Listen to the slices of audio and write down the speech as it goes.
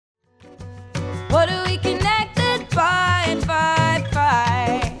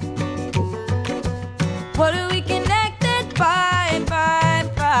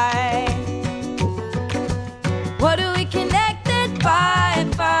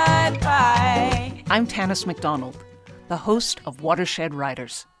I'm Tanis MacDonald, the host of Watershed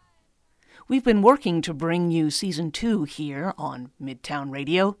Writers. We've been working to bring you Season 2 here on Midtown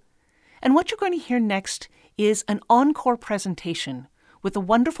Radio, and what you're going to hear next is an encore presentation with the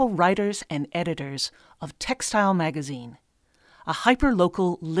wonderful writers and editors of Textile Magazine, a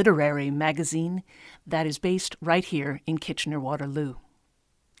hyper-local literary magazine that is based right here in Kitchener-Waterloo.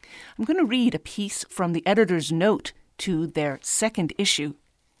 I'm going to read a piece from the editor's note to their second issue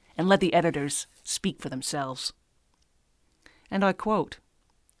and let the editors speak for themselves. And I quote,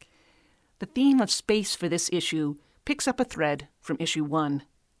 "The theme of space for this issue picks up a thread from issue 1,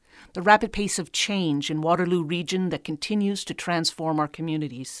 the rapid pace of change in Waterloo region that continues to transform our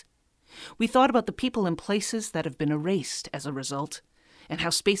communities. We thought about the people and places that have been erased as a result, and how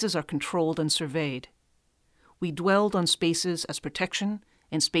spaces are controlled and surveyed. We dwelled on spaces as protection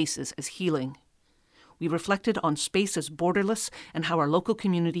and spaces as healing. We reflected on space as borderless and how our local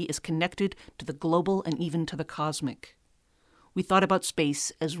community is connected to the global and even to the cosmic. We thought about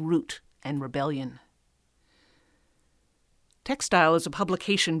space as root and rebellion." Textile is a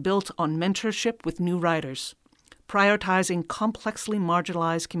publication built on mentorship with new writers, prioritizing complexly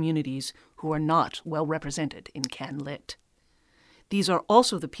marginalized communities who are not well represented in CanLit. These are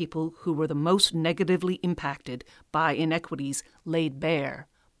also the people who were the most negatively impacted by inequities laid bare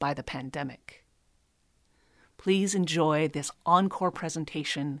by the pandemic. Please enjoy this encore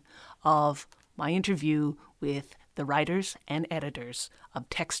presentation of my interview with the writers and editors of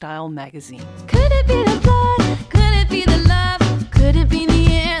Textile Magazine. Could it be the blood? Could it be the love? Could it be the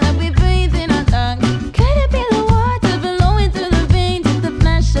air that we breathe in our lungs? Could it be the water flowing through the veins of the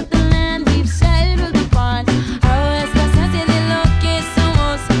flesh of the land we've settled upon?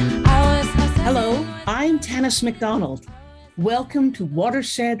 Hello, I'm Tanis MacDonald. Welcome to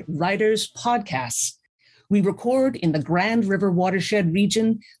Watershed Writers Podcast. We record in the Grand River Watershed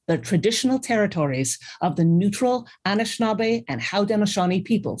region, the traditional territories of the neutral Anishinaabe and Haudenosaunee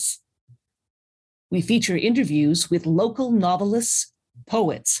peoples. We feature interviews with local novelists,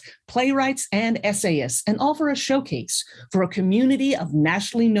 poets, playwrights, and essayists, and offer a showcase for a community of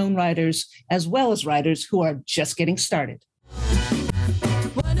nationally known writers, as well as writers who are just getting started.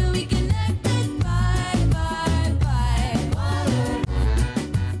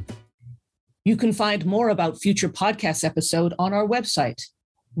 You can find more about future podcast episodes on our website,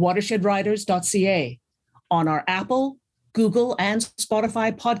 watershedwriters.ca, on our Apple, Google, and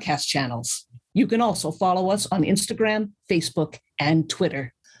Spotify podcast channels. You can also follow us on Instagram, Facebook, and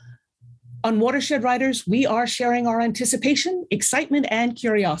Twitter. On Watershed Writers, we are sharing our anticipation, excitement, and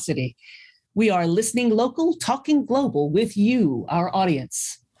curiosity. We are listening local, talking global with you, our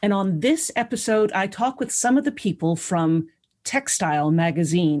audience. And on this episode, I talk with some of the people from Textile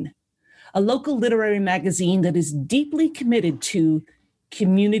Magazine, a local literary magazine that is deeply committed to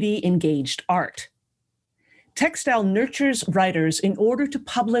community-engaged art. Textile nurtures writers in order to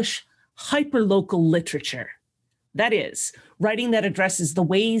publish hyperlocal literature. That is, writing that addresses the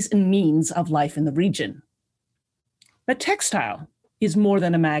ways and means of life in the region. But Textile is more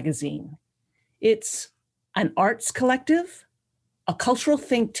than a magazine. It's an arts collective, a cultural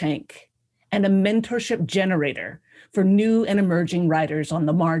think tank, and a mentorship generator for new and emerging writers on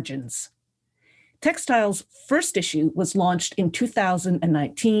the margins. Textile's first issue was launched in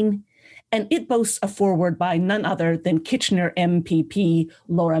 2019, and it boasts a foreword by none other than Kitchener MPP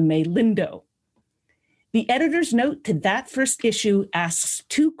Laura May Lindo. The editor's note to that first issue asks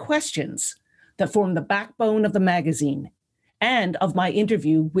two questions that form the backbone of the magazine and of my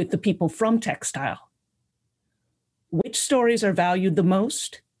interview with the people from Textile. Which stories are valued the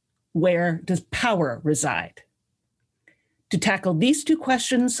most? Where does power reside? To tackle these two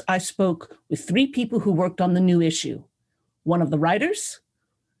questions, I spoke with three people who worked on the new issue: one of the writers,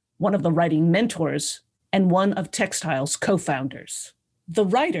 one of the writing mentors, and one of Textile's co-founders. The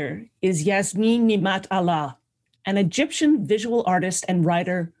writer is Yasmin Nimat Allah, an Egyptian visual artist and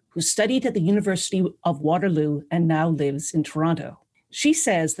writer who studied at the University of Waterloo and now lives in Toronto. She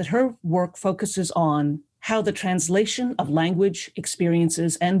says that her work focuses on how the translation of language,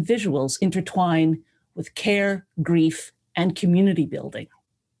 experiences, and visuals intertwine with care, grief, and community building.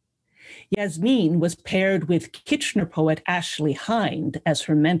 Yasmin was paired with Kitchener poet Ashley Hind as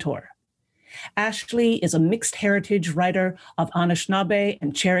her mentor. Ashley is a mixed heritage writer of Anishinaabe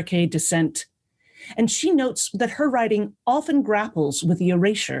and Cherokee descent, and she notes that her writing often grapples with the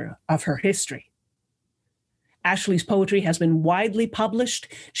erasure of her history. Ashley's poetry has been widely published.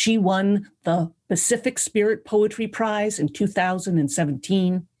 She won the Pacific Spirit Poetry Prize in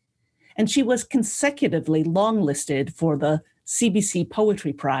 2017, and she was consecutively longlisted for the CBC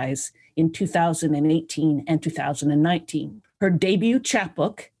Poetry Prize in 2018 and 2019. Her debut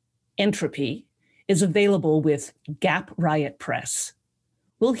chapbook, Entropy, is available with Gap Riot Press.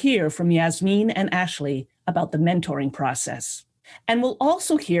 We'll hear from Yasmin and Ashley about the mentoring process. And we'll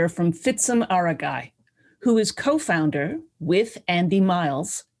also hear from Fitsum Aragai, who is co-founder with Andy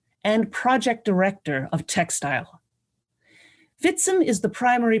Miles and project director of Textile. Fitsum is the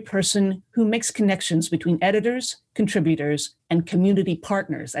primary person who makes connections between editors, contributors, and community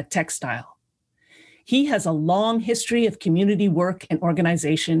partners at Textile. He has a long history of community work and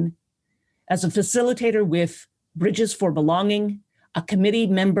organization as a facilitator with Bridges for Belonging, a committee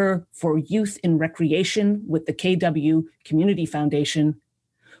member for Youth in Recreation with the KW Community Foundation,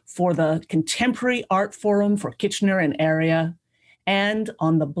 for the Contemporary Art Forum for Kitchener and area, and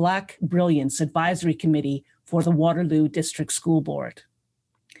on the Black Brilliance Advisory Committee for the Waterloo District School Board.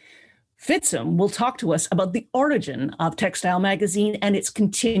 Fitsum will talk to us about the origin of Textile Magazine and its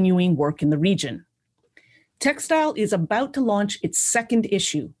continuing work in the region. Textile is about to launch its second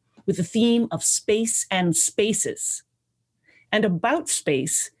issue with the theme of space and spaces. And about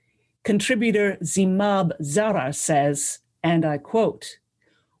space, contributor Zimab Zara says, and I quote,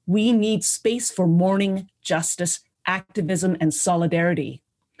 "We need space for mourning, justice, activism, and solidarity,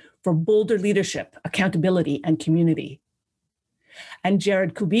 for bolder leadership, accountability, and community." And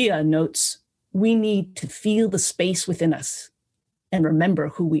Jared Kubia notes, "We need to feel the space within us and remember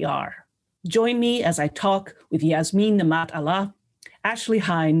who we are." Join me as I talk with Yasmin Namat Allah, Ashley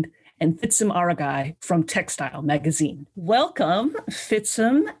Hind, and Fitsum Aragai from Textile Magazine. Welcome,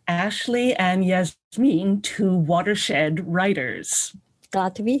 Fitsum, Ashley, and Yasmin to Watershed Writers.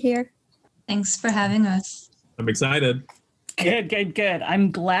 Glad to be here. Thanks for having us. I'm excited. Good.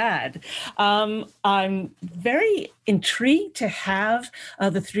 I'm glad. I'm very intrigued to have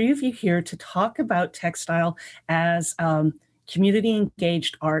the three of you here to talk about textile as community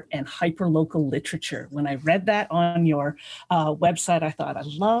engaged art and hyperlocal literature. When I read that on your website, I thought, I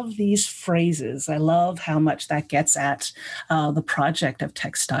love these phrases. I love how much that gets at the project of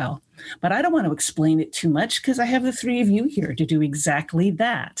textile. But I don't want to explain it too much because I have the three of you here to do exactly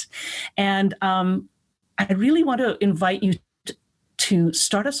that. And I really want to invite you to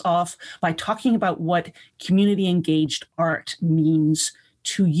start us off by talking about what community engaged art means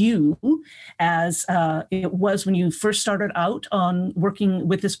to you as it was when you first started out on working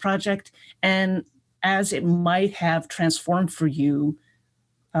with this project, and as it might have transformed for you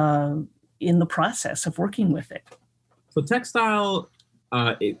in the process of working with it. So textile,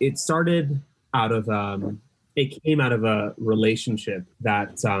 it started out of, it came out of a relationship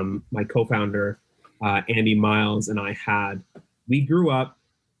that my co-founder, Andy Miles, and I had. We grew up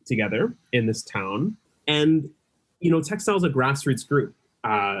together in this town, and, textile is a grassroots group.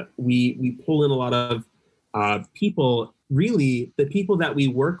 We pull in a lot of people. Really, the people that we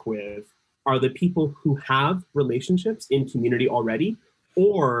work with are the people who have relationships in community already,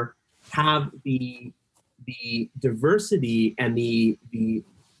 or have the diversity and the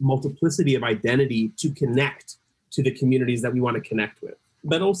multiplicity of identity to connect to the communities that we want to connect with.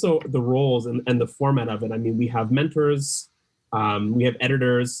 But also the roles and the format of it. I mean, we have mentors, we have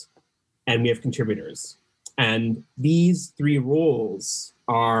editors, and we have contributors. And these three roles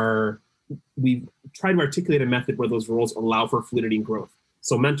we've tried to articulate a method where those roles allow for fluidity and growth.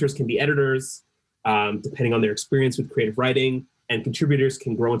 So mentors can be editors, depending on their experience with creative writing, and contributors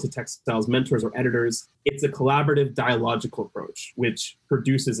can grow into textiles, mentors or editors. It's a collaborative dialogical approach, which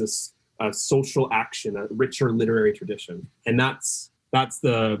produces a social action, a richer literary tradition. And that's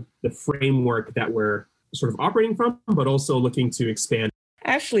the framework that we're sort of operating from, but also looking to expand.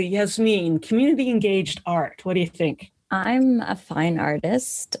 Ashley, Yasmin, community engaged art, what do you think? I'm a fine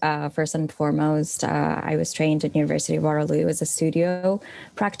artist, first and foremost. I was trained at University of Waterloo as a studio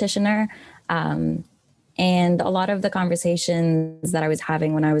practitioner. And a lot of the conversations that I was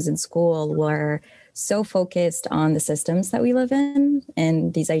having when I was in school were so focused on the systems that we live in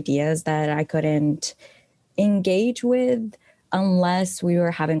and these ideas that I couldn't engage with unless we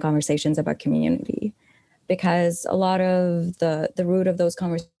were having conversations about community. Because a lot of the root of those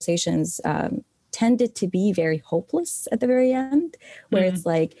conversations tended to be very hopeless at the very end, where it's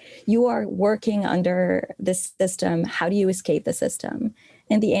like, you are working under this system. How do you escape the system?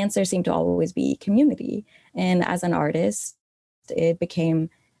 And the answer seemed to always be community. And as an artist, it became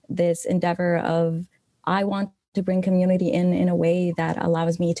this endeavor of, I want to bring community in a way that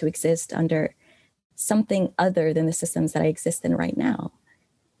allows me to exist under something other than the systems that I exist in right now.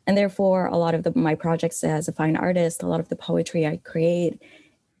 And therefore, a lot of my projects as a fine artist, a lot of the poetry I create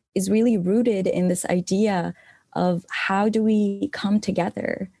is really rooted in this idea of how do we come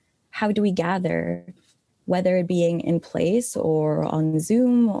together? How do we gather, whether it being in place or on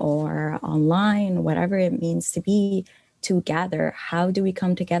Zoom or online, whatever it means to be, to gather? How do we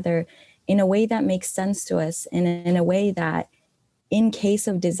come together in a way that makes sense to us, and in a way that in case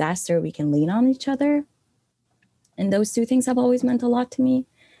of disaster, we can lean on each other. And those two things have always meant a lot to me,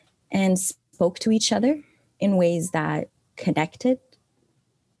 and spoke to each other in ways that connected.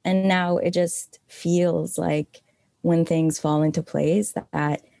 And now it just feels like when things fall into place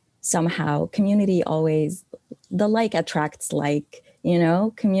that somehow community always, the like attracts like, you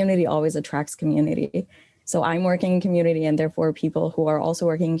know, community always attracts community. So I'm working in community, and therefore people who are also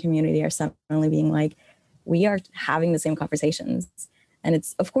working in community are suddenly being like, we are having the same conversations. And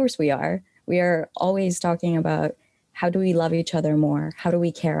it's, of course we are. We are always talking about how do we love each other more? How do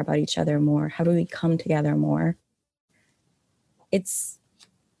we care about each other more? How do we come together more? It's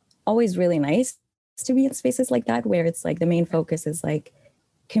always really nice to be in spaces like that, where it's like the main focus is like,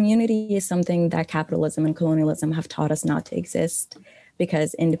 community is something that capitalism and colonialism have taught us not to exist,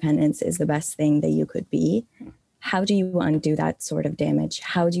 because independence is the best thing that you could be. How do you undo that sort of damage?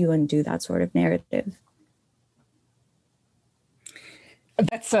 How do you undo that sort of narrative?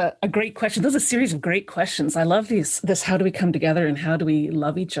 That's a great question. Those are a series of great questions. I love this how do we come together and how do we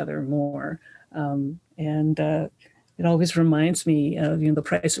love each other more? It always reminds me of, the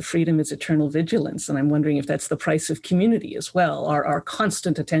price of freedom is eternal vigilance. And I'm wondering if that's the price of community as well, our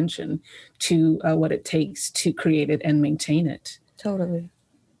constant attention to what it takes to create it and maintain it. Totally.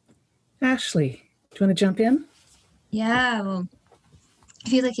 Ashley, do you want to jump in? Yeah, well, I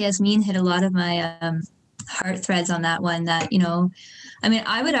feel like Yasmin hit a lot of my heart threads on that one. That,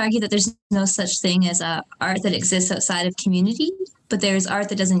 I would argue that there's no such thing as art that exists outside of community, but there's art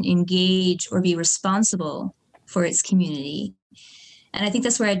that doesn't engage or be responsible for its community. And I think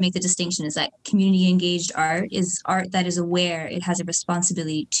that's where I'd make the distinction, is that community engaged art is art that is aware it has a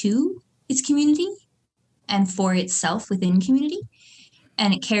responsibility to its community and for itself within community,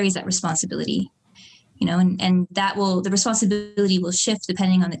 and it carries that responsibility, and the responsibility will shift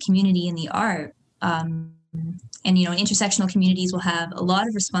depending on the community and the art. And intersectional communities will have a lot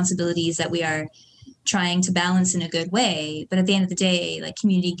of responsibilities that we are trying to balance in a good way. But at the end of the day, like,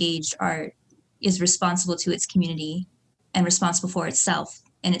 community engaged art is responsible to its community and responsible for itself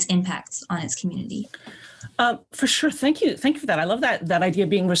and its impacts on its community. For sure. Thank you. Thank you for that. I love that idea of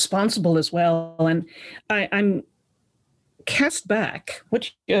being responsible as well. And I'm cast back.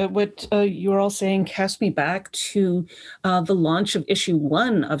 What you're all saying cast me back to the launch of issue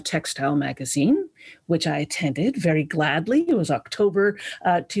 1 of Textile Magazine, which I attended very gladly. It was October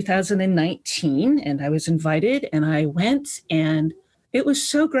 2019, and I was invited, and I went, and it was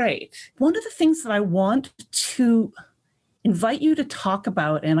so great. One of the things that I want to invite you to talk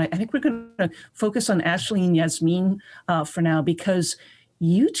about, and I think we're going to focus on Ashley and Yasmin for now, because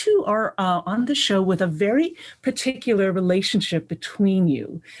you two are on the show with a very particular relationship between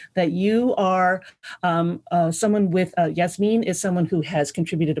you, that you are someone with, Yasmin is someone who has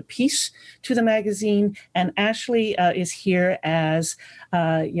contributed a piece to the magazine, and Ashley is here as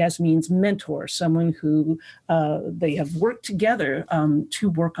Yasmin's mentor, someone who they have worked together to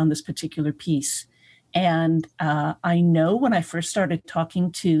work on this particular piece. And I know when I first started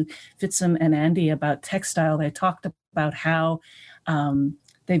talking to Fitsum and Andy about textile, they talked about how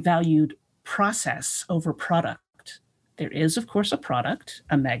they valued process over product. There is, of course, a product,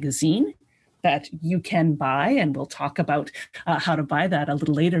 a magazine that you can buy, and we'll talk about how to buy that a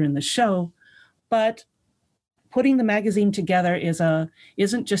little later in the show. But putting the magazine together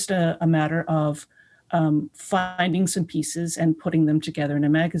isn't just a matter of finding some pieces and putting them together in a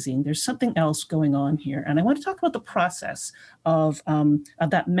magazine. There's something else going on here. And I want to talk about the process of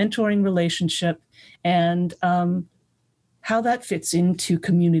that mentoring relationship and how that fits into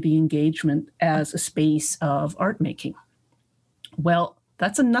community engagement as a space of art making. Well,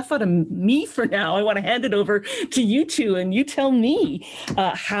 that's enough out of me for now. I want to hand it over to you two, and you tell me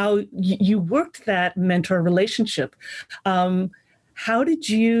how you worked that mentor relationship. How did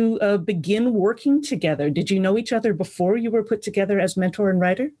you begin working together? Did you know each other before you were put together as mentor and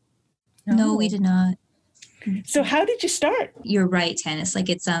writer? No, we did not. So how did you start? You're right, Tanis. Like,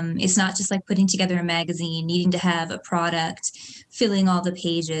 it's not just like putting together a magazine, needing to have a product, filling all the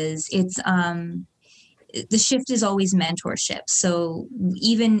pages. It's the shift is always mentorship. So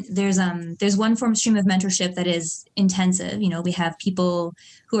even there's one stream of mentorship that is intensive. We have people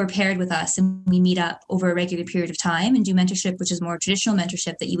who are paired with us, and we meet up over a regular period of time and do mentorship, which is more traditional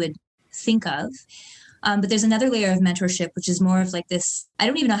mentorship that you would think of. But there's another layer of mentorship, which is more of like this, I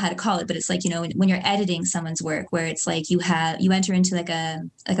don't even know how to call it, but it's like, when you're editing someone's work, where it's like you enter into like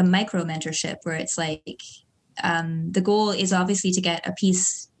a micro mentorship, where it's like the goal is obviously to get a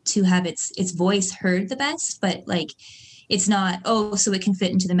piece to have its voice heard the best, but like, it's not, so it can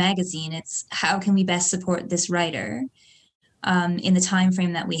fit into the magazine. It's how can we best support this writer? in the time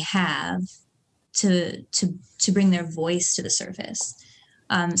frame that we have to bring their voice to the surface.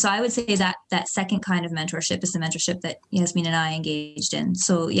 So I would say that that second kind of mentorship is the mentorship that Yasmin and I engaged in.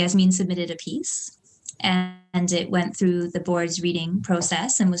 So Yasmin submitted a piece, and it went through the board's reading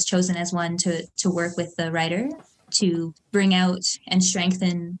process and was chosen as one to work with the writer to bring out and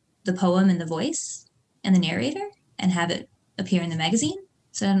strengthen the poem and the voice and the narrator and have it appear in the magazine.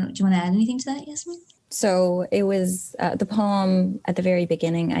 So I don't know, do you want to add anything to that, Yasmin? So it was the poem at the very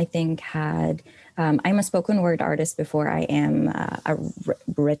beginning, I think, had, I'm a spoken word artist before I am a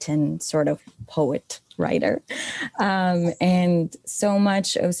written sort of poet writer. And so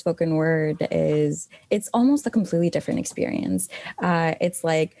much of spoken word it's almost a completely different experience. It's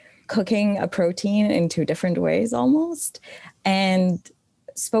like cooking a protein in two different ways almost. And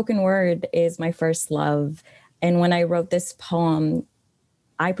spoken word is my first love. And when I wrote this poem,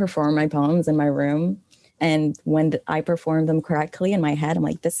 I perform my poems in my room. And when I perform them correctly in my head, I'm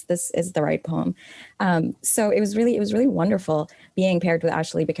like, this is the right poem. So it was really wonderful being paired with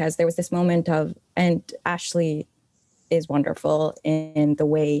Ashley, because there was this moment and Ashley is wonderful in the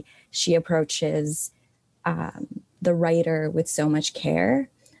way she approaches the writer with so much care.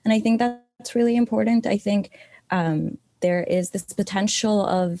 And I think that's really important. I think there is this potential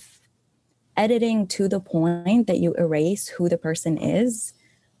of editing to the point that you erase who the person is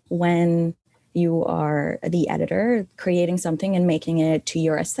when you are the editor, creating something and making it to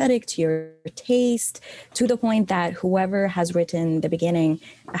your aesthetic, to your taste, to the point that whoever has written the beginning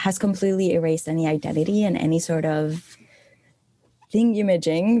has completely erased any identity and any sort of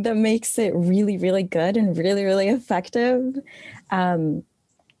thingamajig that makes it really, really good and really, really effective.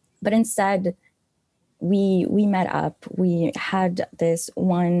 But instead, we met up. We had this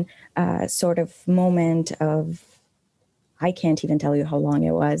one sort of moment of, I can't even tell you how long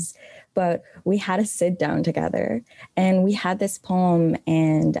it was, but we had a sit down together and we had this poem,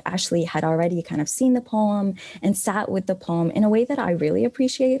 and Ashley had already kind of seen the poem and sat with the poem in a way that I really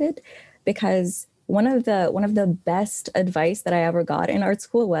appreciated, because one of the best advice that I ever got in art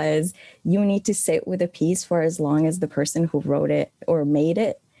school was you need to sit with a piece for as long as the person who wrote it or made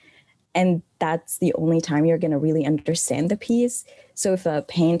it. And that's the only time you're going to really understand the piece. So if a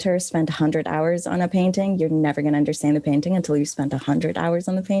painter spent 100 hours on a painting, you're never going to understand the painting until you spent 100 hours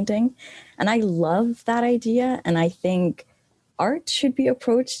on the painting. And I love that idea. And I think art should be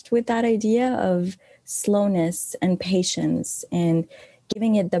approached with that idea of slowness and patience and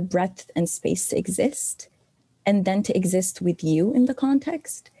giving it the breadth and space to exist, and then to exist with you in the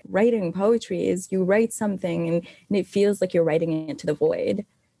context. Writing poetry is you write something and it feels like you're writing it to the void.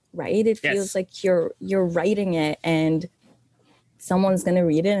 Right? It feels like you're writing it and someone's going to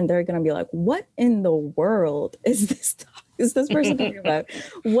read it and they're going to be like, what in the world is this person talking about?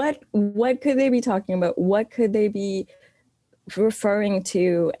 What could they be talking about? What could they be referring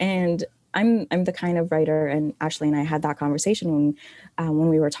to? And I'm the kind of writer, and Ashley and I had that conversation when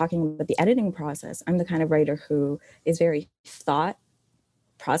we were talking about the editing process. I'm the kind of writer who is very thought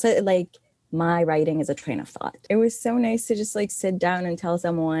process, like, my writing is a train of thought. It was so nice to just like sit down and tell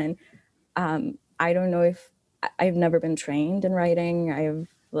someone, I don't know if I've never been trained in writing.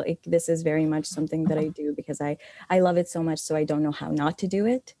 This is very much something that I do because I love it so much. So I don't know how not to do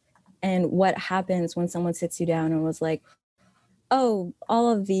it. And what happens when someone sits you down and was like, oh, all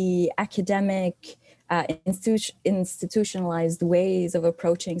of the academic, institutionalized ways of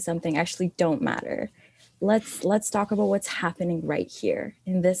approaching something actually don't matter. Let's talk about what's happening right here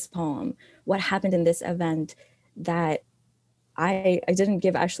in this poem. What happened in this event that I didn't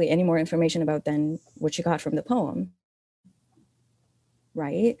give Ashley any more information about than what she got from the poem,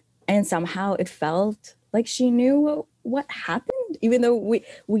 right? And somehow it felt like she knew what happened, even though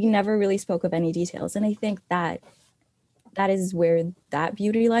we never really spoke of any details. And I think that is where that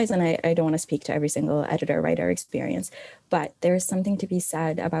beauty lies. And I don't want to speak to every single editor-writer experience, but there's something to be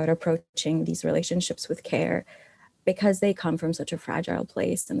said about approaching these relationships with care because they come from such a fragile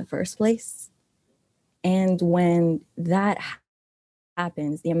place in the first place. And when that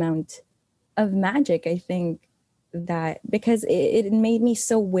happens, the amount of magic, I think that, because it made me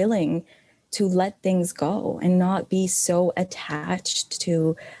so willing to let things go and not be so attached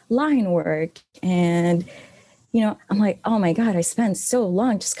to line work. And I'm like, oh my God, I spent so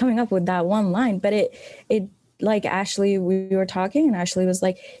long just coming up with that one line. But it like Ashley, we were talking and Ashley was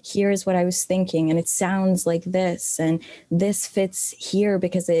like, here's what I was thinking. And it sounds like this, and this fits here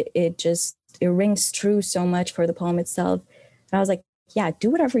because it rings true so much for the poem itself. And I was like, yeah,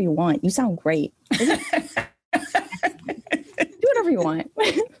 do whatever you want. You sound great. Do whatever you want.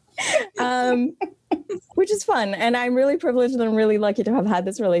 Which is fun. And I'm really privileged and I'm really lucky to have had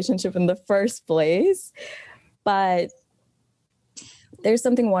this relationship in the first place. But there's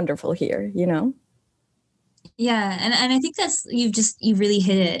something wonderful here, you know? Yeah, and I think that's you really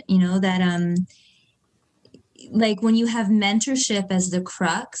hit it, you know, that like when you have mentorship as the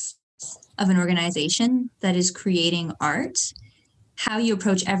crux of an organization that is creating art, how you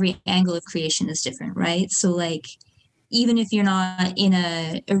approach every angle of creation is different, right? So like even if you're not in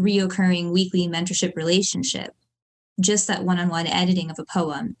a reoccurring weekly mentorship relationship, just that one-on-one editing of a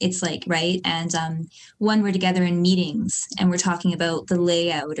poem, it's like, right? And when we're together in meetings and we're talking about the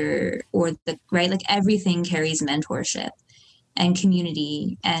layout or the, right, like everything carries mentorship and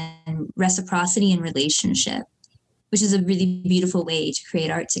community and reciprocity and relationship, which is a really beautiful way to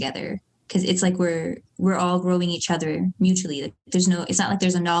create art together, because it's like we're all growing each other mutually. Like it's not like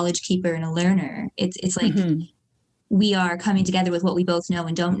there's a knowledge keeper and a learner. It's like we are coming together with what we both know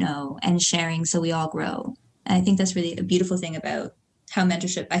and don't know and sharing so we all grow. And I think that's really a beautiful thing about how I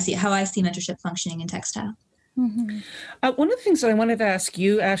see mentorship functioning in textile. One of the things that I wanted to ask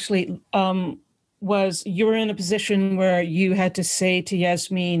you, Ashley, was you were in a position where you had to say to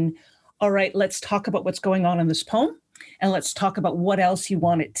Yasmin, all right, let's talk about what's going on in this poem, and let's talk about what else you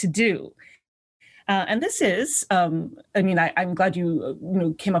want it to do. And this is, I'm glad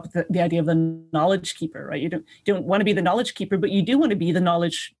you came up with the idea of the knowledge keeper, right? You don't want to be the knowledge keeper, but you do want to be the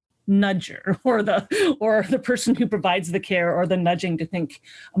knowledge nudger or the person who provides the care or the nudging to think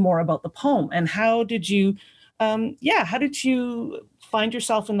more about the poem. And how did you find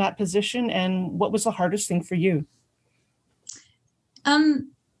yourself in that position, and what was the hardest thing for you?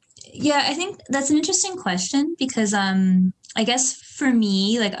 Yeah, I think that's an interesting question because I guess for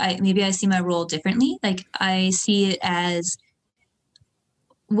me, like I see my role differently. Like I see it as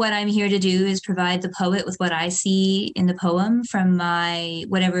what I'm here to do is provide the poet with what I see in the poem from my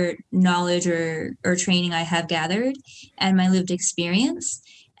whatever knowledge or training I have gathered and my lived experience,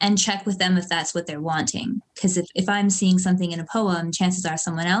 and check with them if that's what they're wanting. Because if I'm seeing something in a poem, chances are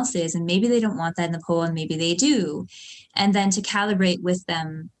someone else is, and maybe they don't want that in the poem, maybe they do. And then to calibrate with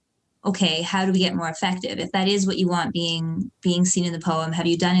them, okay, how do we get more effective? If that is what you want being seen in the poem, have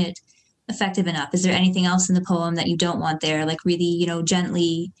you done it effective enough? Is there anything else in the poem that you don't want there? Like really,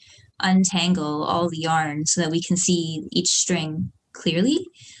 gently untangle all the yarn so that we can see each string clearly.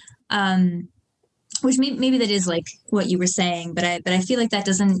 Which maybe that is like what you were saying, but I feel like that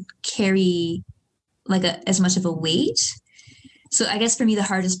doesn't carry like as much of a weight. So I guess for me, the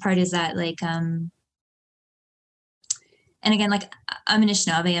hardest part is that like, and again, like I'm an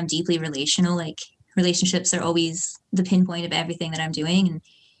Anishinaabe, I'm deeply relational. Like relationships are always the pinpoint of everything that I'm doing.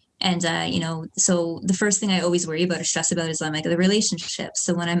 And so the first thing I always worry about or stress about is like the relationship.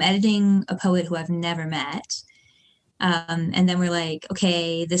 So when I'm editing a poet who I've never met, and then we're like,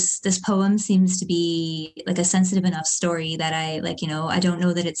 okay, this poem seems to be like a sensitive enough story that I don't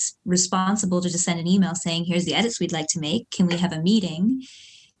know that it's responsible to just send an email saying, here's the edits we'd like to make. Can we have a meeting?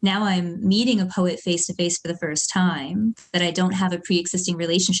 Now I'm meeting a poet face to face for the first time that I don't have a pre-existing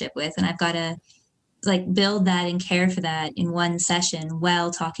relationship with. And I've got to like build that and care for that in one session while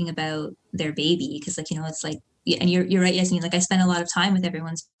talking about their baby. Cause it's like, and you're right, Yasmin, like I spend a lot of time with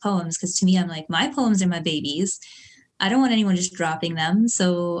everyone's poems. Cause to me, I'm like, my poems are my babies. I don't want anyone just dropping them.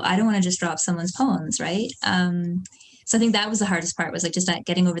 So I don't want to just drop someone's poems. Right. So I think that was the hardest part, was like just that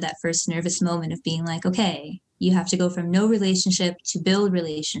getting over that first nervous moment of being like, okay, you have to go from no relationship to build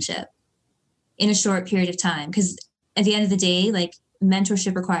relationship in a short period of time. Because at the end of the day, like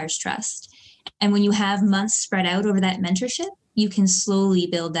mentorship requires trust. And when you have months spread out over that mentorship, you can slowly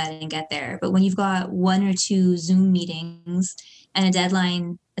build that and get there. But when you've got 1 or 2 Zoom meetings and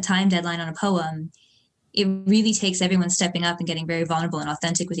a time deadline on a poem, it really takes everyone stepping up and getting very vulnerable and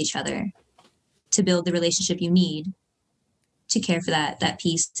authentic with each other to build the relationship you need to care for that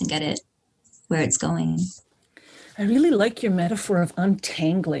piece and get it where it's going. I really like your metaphor of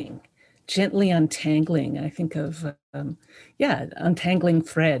untangling, gently untangling. And I think of, untangling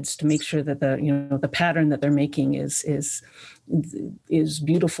threads to make sure that the pattern that they're making is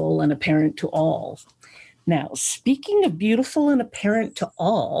beautiful and apparent to all. Now, speaking of beautiful and apparent to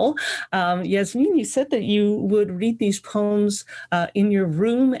all, Yasmin, you said that you would read these poems in your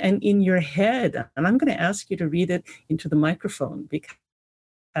room and in your head. And I'm going to ask you to read it into the microphone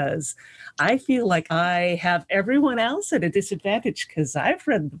because I feel like I have everyone else at a disadvantage because I've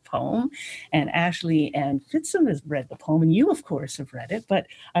read the poem and Ashley and Fitzum has read the poem and you, of course, have read it. But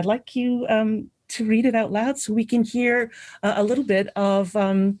I'd like you to read it out loud so we can hear a little bit of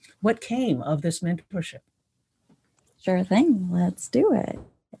what came of this mentorship. Sure thing. Let's do it.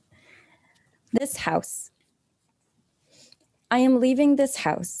 This house. I am leaving this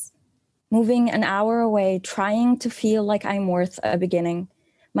house, moving an hour away, trying to feel like I'm worth a beginning.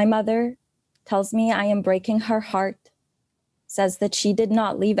 My mother tells me I am breaking her heart. says that she did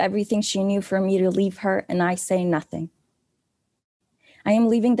not leave everything she knew for me to leave her, and I say nothing. I am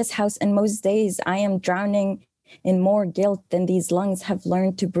leaving this house, and most days I am drowning in more guilt than these lungs have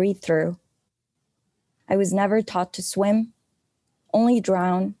learned to breathe through. I was never taught to swim, only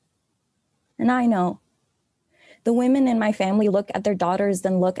drown. And I know. The women in my family look at their daughters,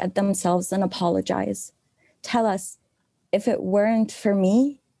 then look at themselves and apologize. Tell us, if it weren't for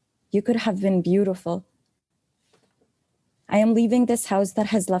me, you could have been beautiful. I am leaving this house that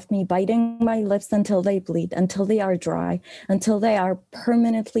has left me biting my lips until they bleed, until they are dry, until they are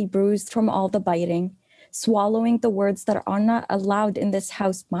permanently bruised from all the biting, swallowing the words that are not allowed in this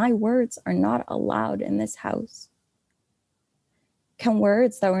house. My words are not allowed in this house. Can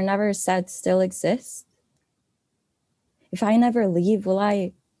words that were never said still exist? If I never leave, will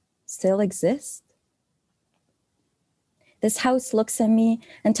I still exist? This house looks at me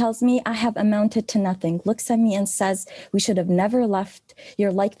and tells me I have amounted to nothing, looks at me and says, we should have never left.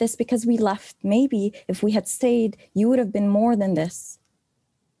 You're like this because we left. Maybe if we had stayed, you would have been more than this.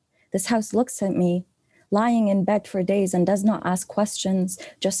 This house looks at me, lying in bed for days, and does not ask questions,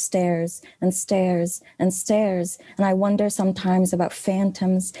 just stares and stares and stares. And I wonder sometimes about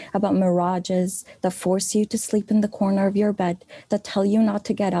phantoms, about mirages that force you to sleep in the corner of your bed, that tell you not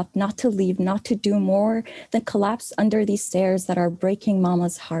to get up, not to leave, not to do more than collapse under these stairs that are breaking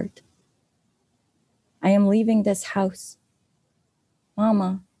Mama's heart. I am leaving this house.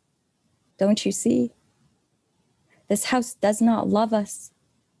 Mama, don't you see? This house does not love us.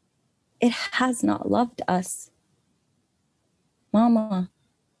 It has not loved us. Mama,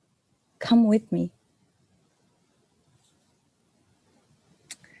 come with me.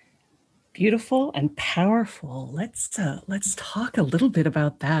 Beautiful and powerful. Let's talk a little bit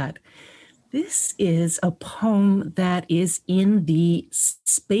about that. This is a poem that is in the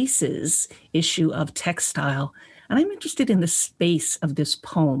Spaces issue of Textile, and I'm interested in the space of this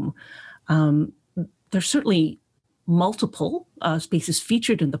poem. There's certainly multiple spaces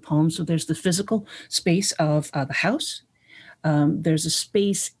featured in the poem. So there's the physical space of the house. There's a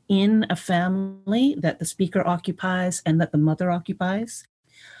space in a family that the speaker occupies and that the mother occupies.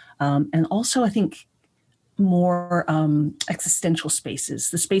 And also, I think, more existential spaces,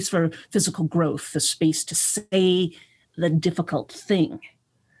 the space for physical growth, the space to say the difficult thing,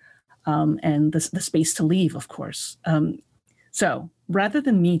 and the space to leave, of course. So rather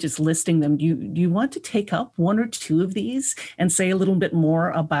than me just listing them, do you want to take up one or two of these and say a little bit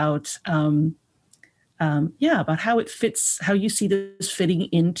more about, about how it fits, how you see this fitting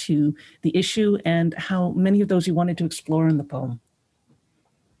into the issue, and how many of those you wanted to explore in the poem?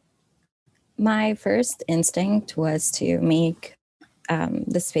 My first instinct was to make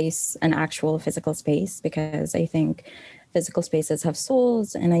the space an actual physical space, because I think physical spaces have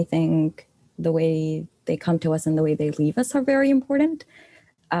souls, and I think the way they come to us and the way they leave us are very important.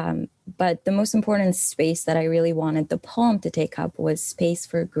 But the most important space that I really wanted the poem to take up was space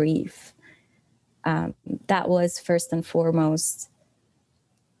for grief. That was first and foremost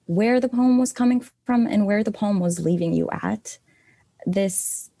where the poem was coming from and where the poem was leaving you at.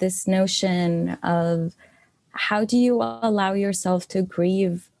 This notion of how do you allow yourself to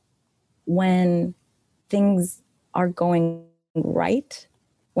grieve when things are going right,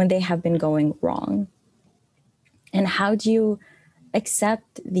 when they have been going wrong? And how do you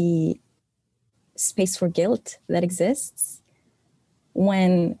accept the space for guilt that exists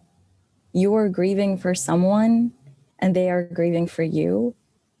when you're grieving for someone and they are grieving for you,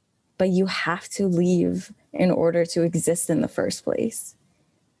 but you have to leave in order to exist in the first place?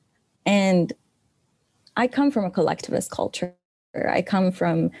 And I come from a collectivist culture. I come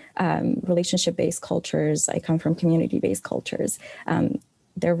from relationship-based cultures. I come from community-based cultures.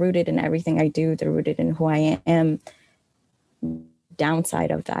 They're rooted in everything I do. They're rooted in who I am. Downside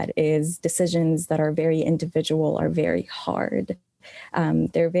of that is decisions that are very individual are very hard.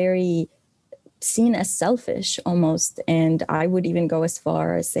 They're very seen as selfish almost. And I would even go as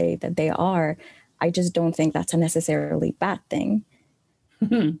far as say that they are. I just don't think that's a necessarily bad thing.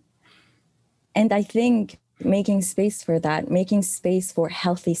 And I think making space for that, making space for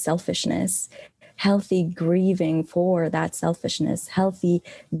healthy selfishness, healthy grieving for that selfishness, healthy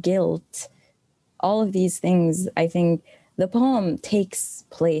guilt, all of these things, I think the poem takes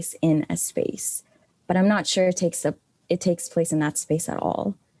place in a space, but I'm not sure it takes place in that space at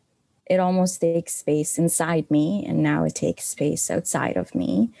all. It almost takes space inside me, and now it takes space outside of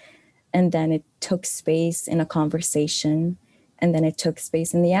me. And then it took space in a conversation, and then it took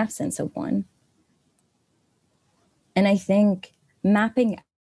space in the absence of one. And I think mapping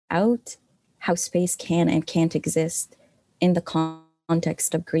out how space can and can't exist in the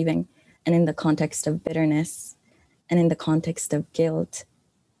context of grieving and in the context of bitterness and in the context of guilt,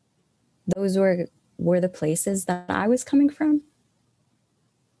 those were the places that I was coming from.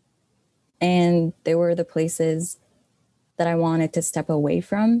 And they were the places that I wanted to step away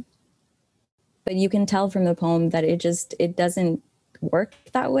from. But you can tell from the poem that it doesn't work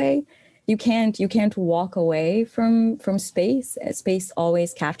that way. You can't walk away from space. Space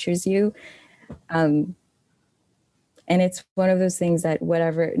always captures you. And it's one of those things that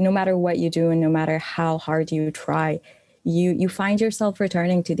no matter what you do and no matter how hard you try, you find yourself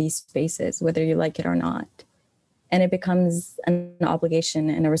returning to these spaces, whether you like it or not. And it becomes an obligation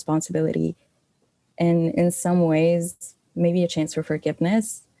and a responsibility. And in some ways, maybe a chance for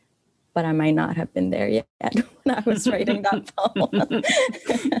forgiveness, but I might not have been there yet when I was writing that poem.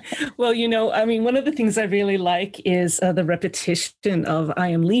 Well, I mean, one of the things I really like is the repetition of "I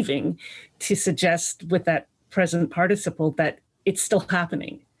am leaving" to suggest with that present participle that it's still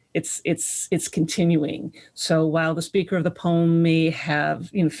happening. It's continuing. So while the speaker of the poem may have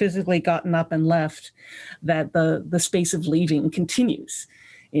physically gotten up and left, that the space of leaving continues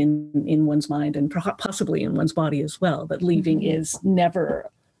in one's mind and possibly in one's body as well. That leaving is never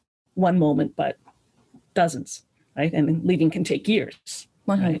one moment, but dozens, right? And leaving can take years.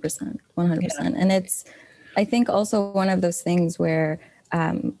 100%, 100%. Yeah. And it's, I think, also one of those things where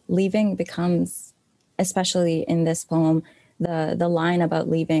leaving becomes, especially in this poem, the line about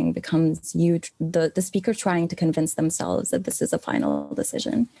leaving becomes the speaker trying to convince themselves that this is a final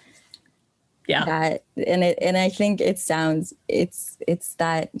decision. Yeah. And I think it's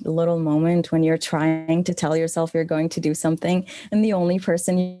that little moment when you're trying to tell yourself you're going to do something and the only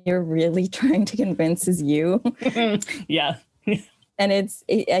person you're really trying to convince is you. Yeah. And I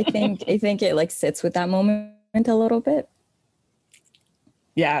think it like sits with that moment a little bit.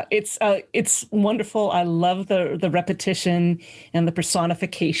 Yeah, it's wonderful. I love the repetition and the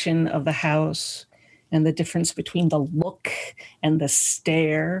personification of the house and the difference between the look and the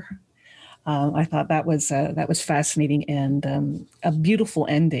stare. I thought that was fascinating and a beautiful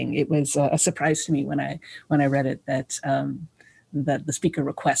ending. It was a surprise to me when I read it that the speaker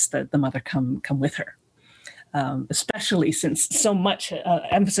requests that the mother come with her, especially since so much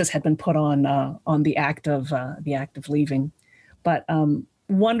emphasis had been put on the act of leaving. But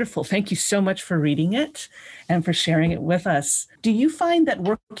wonderful. Thank you so much for reading it and for sharing it with us. Do you find that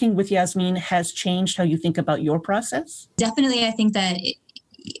working with Yasmin has changed how you think about your process? Definitely. I think that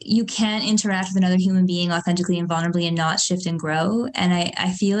you can't interact with another human being authentically and vulnerably and not shift and grow. And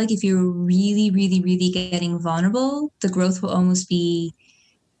I feel like if you're really, really, really getting vulnerable, the growth will almost be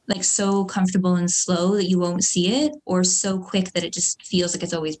like so comfortable and slow that you won't see it, or so quick that it just feels like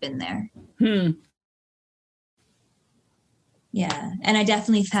it's always been there. Yeah. And I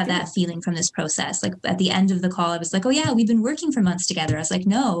definitely had that feeling from this process. Like at the end of the call, I was like, oh yeah, we've been working for months together. I was like,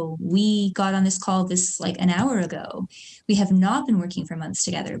 no, we got on this call like an hour ago. We have not been working for months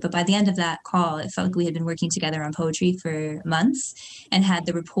together. But by the end of that call, it felt like we had been working together on poetry for months and had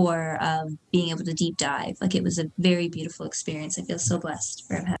the rapport of being able to deep dive. Like it was a very beautiful experience. I feel so blessed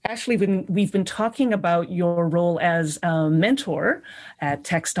for having. Ashley, we've been talking about your role as a mentor at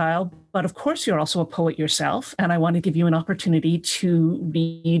Textile, but of course you're also a poet yourself. And I want to give you an opportunity to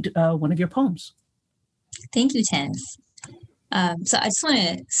read one of your poems. Thank you, Tans. So I just want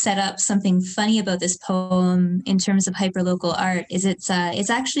to set up something funny about this poem in terms of hyperlocal art. It's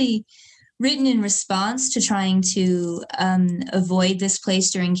actually written in response to trying to avoid this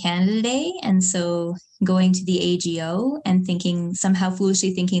place during Canada Day, and so going to the AGO and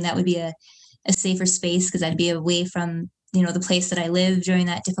foolishly thinking that would be a safer space because I'd be away from the place that I live during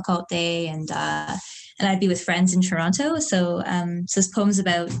that difficult day, and I'd be with friends in Toronto. So this poem's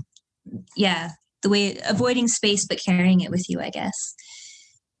about, the way avoiding space but carrying it with you, I guess.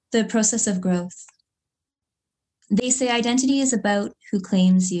 The process of growth. They say identity is about who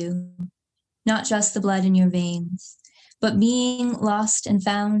claims you, not just the blood in your veins, but being lost and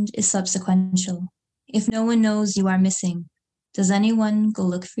found is subsequential. If no one knows you are missing, does anyone go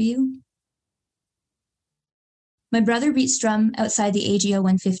look for you? My brother beats drum outside the AGO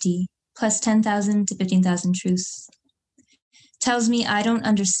 150, plus 10,000 to 15,000 truce. Tells me I don't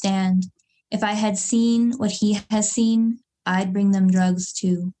understand. If I had seen what he has seen, I'd bring them drugs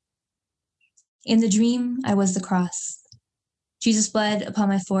too. In the dream, I was the cross. Jesus bled upon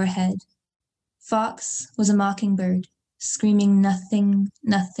my forehead. Fox was a mockingbird, screaming nothing,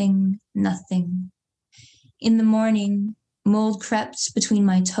 nothing, nothing. In the morning, mold crept between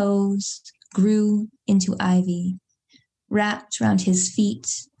my toes, grew into ivy, wrapped round his feet,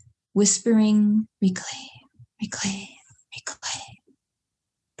 whispering, reclaim, reclaim, reclaim.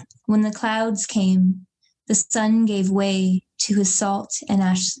 When the clouds came, the sun gave way to his salt and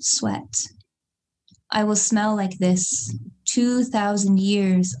ash sweat. I will smell like this 2,000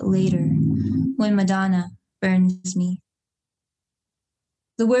 years later when Madonna burns me.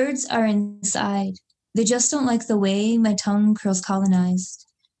 The words are inside. They just don't like the way my tongue curls colonized.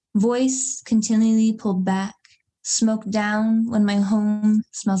 Voice continually pulled back, smoke down when my home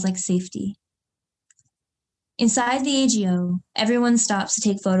smells like safety. Inside the AGO, everyone stops to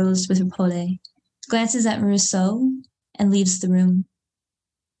take photos with Rapole, glances at Rousseau, and leaves the room.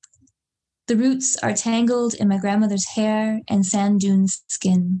 The roots are tangled in my grandmother's hair and sand dunes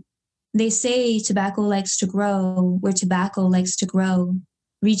skin. They say tobacco likes to grow where tobacco likes to grow,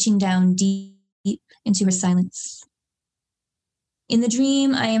 reaching down deep into her silence. In the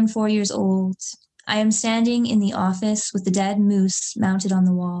dream, I am 4 years old. I am standing in the office with the dead moose mounted on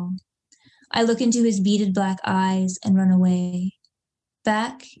the wall. I look into his beaded black eyes and run away.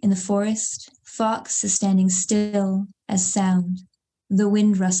 Back in the forest, Fox is standing still as sound. The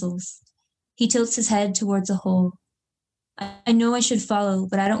wind rustles. He tilts his head towards a hole. I know I should follow,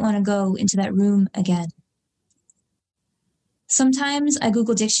 but I don't want to go into that room again. Sometimes I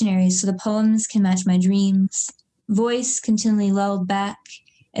Google dictionaries so the poems can match my dreams. Voice continually lulled back,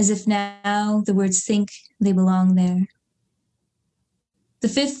 as if now the words think they belong there. The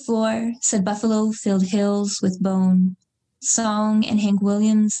fifth floor said buffalo filled hills with bone. Song and Hank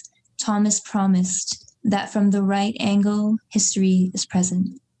Williams, Thomas promised that from the right angle, history is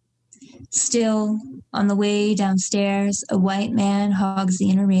present. Still, on the way downstairs, a white man hogs the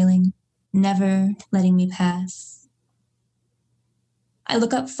inner railing, never letting me pass. I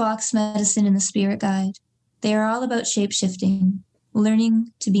look up Fox medicine in the spirit guide. They are all about shape-shifting,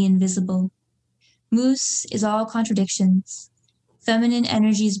 learning to be invisible. Moose is all contradictions. Feminine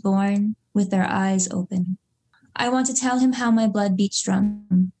energies born with their eyes open. I want to tell him how my blood beats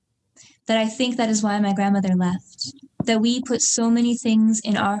drum, that I think that is why my grandmother left, that we put so many things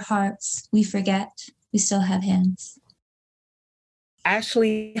in our hearts, we forget we still have hands.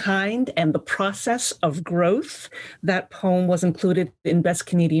 Ashley Hind and the Process of Growth. That poem was included in Best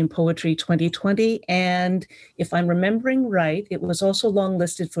Canadian Poetry 2020. And if I'm remembering right, it was also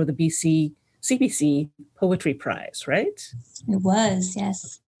longlisted for the CBC Poetry Prize, right? It was,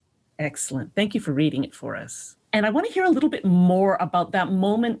 yes. Excellent. Thank you for reading it for us. And I want to hear a little bit more about that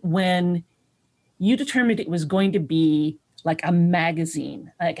moment when you determined it was going to be like a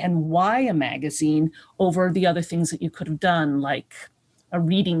magazine, and why a magazine over the other things that you could have done, like a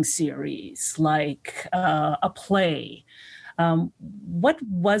reading series, like a play. What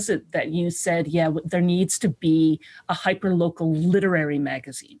was it that you said, yeah, there needs to be a hyperlocal literary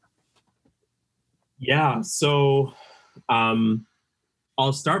magazine? Yeah, so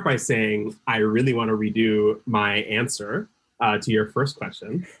I'll start by saying I really want to redo my answer to your first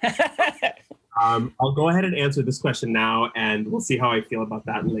question. I'll go ahead and answer this question now, and we'll see how I feel about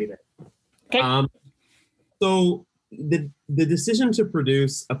that later. Okay. So the decision to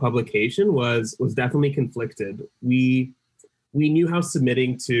produce a publication was definitely conflicted. We knew how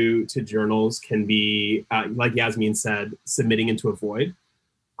submitting to journals can be, like Yasmin said, submitting into a void.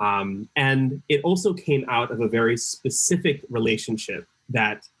 And it also came out of a very specific relationship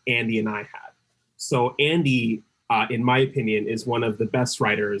that Andy and I had. So Andy, in my opinion, is one of the best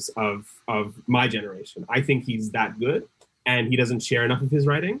writers of my generation. I think he's that good, and he doesn't share enough of his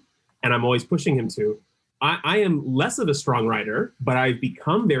writing, and I'm always pushing him to. I am less of a strong writer, but I've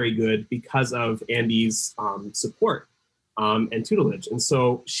become very good because of Andy's support and tutelage. And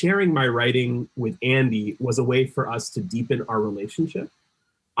so sharing my writing with Andy was a way for us to deepen our relationship.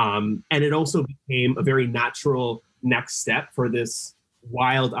 And it also became a very natural next step for this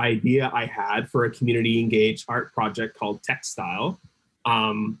wild idea I had for a community engaged art project called Textile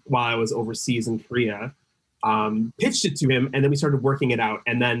while I was overseas in Korea. Pitched it to him, and then we started working it out.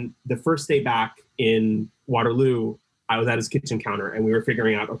 And then the first day back in Waterloo, I was at his kitchen counter, and we were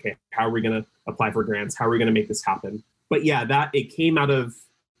figuring out, okay, how are we going to apply for grants? How are we going to make this happen? But yeah, it came out of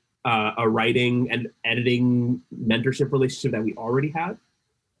a writing and editing mentorship relationship that we already had.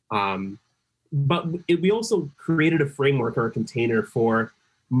 But we also created a framework or a container for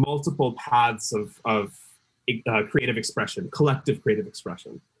multiple paths of creative expression, collective creative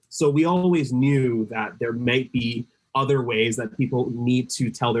expression. So we always knew that there might be other ways that people need to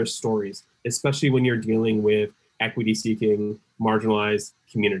tell their stories, especially when you're dealing with equity-seeking, marginalized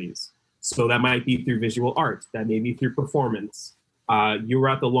communities. So that might be through visual art, that may be through performance. You were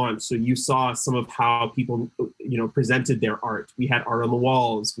at the launch, so you saw some of how people, presented their art. We had art on the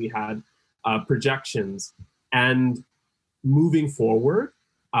walls, we had projections, and moving forward,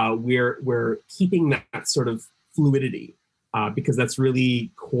 we're keeping that sort of fluidity because that's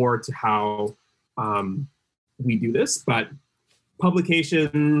really core to how we do this. But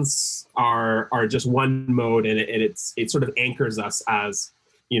publications are just one mode, and it sort of anchors us as,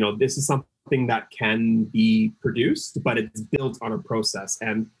 this is something that can be produced, but it's built on a process.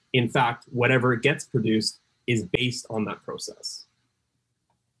 And in fact, whatever gets produced is based on that process.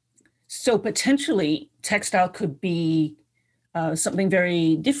 So potentially Textile could be something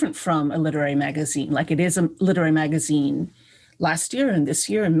very different from a literary magazine. Like, it is a literary magazine last year and this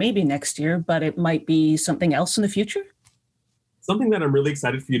year and maybe next year, but it might be something else in the future. Something that I'm really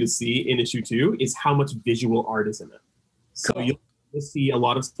excited for you to see in issue 2 is how much visual art is in it. So Cool. you'll see a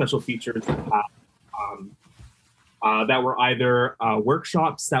lot of special features that were either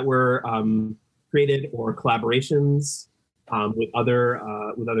workshops that were created or collaborations with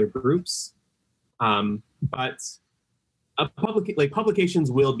other groups. But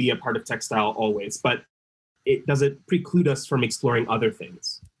publications will be a part of Textile always, but it doesn't preclude us from exploring other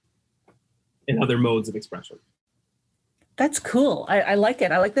things and other modes of expression. That's cool. I like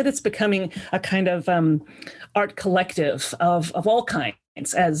it. I like that it's becoming a kind of art collective of all kinds.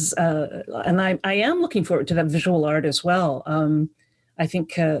 And I am looking forward to that visual art as well. I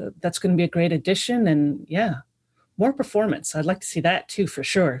think that's going to be a great addition, and more performance. I'd like to see that too, for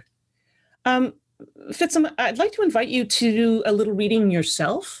sure. Fitzum, I'd like to invite you to do a little reading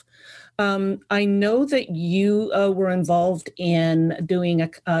yourself. I know that you were involved in doing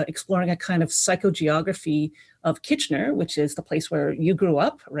exploring a kind of psychogeography of Kitchener, which is the place where you grew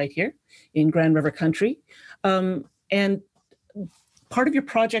up, right here in Grand River Country. And part of your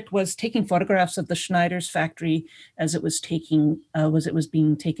project was taking photographs of the Schneider's factory as it was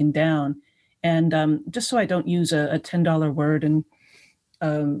being taken down. And just so I don't use a $10 word and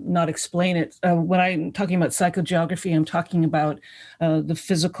not explain it, when I'm talking about psychogeography, I'm talking about the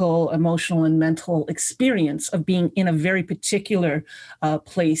physical, emotional, and mental experience of being in a very particular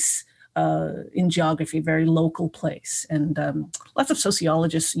place in geography, a very local place. And lots of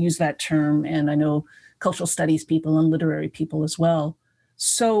sociologists use that term, and I know cultural studies people and literary people as well.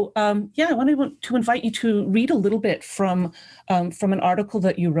 So I wanted to invite you to read a little bit from an article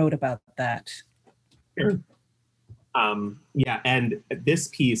that you wrote about that. Sure. And this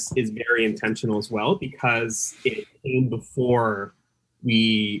piece is very intentional as well, because it came before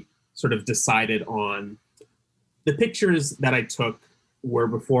we sort of decided on the pictures that I took were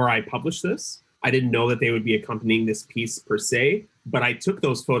before I published this. I didn't know that they would be accompanying this piece per se, but I took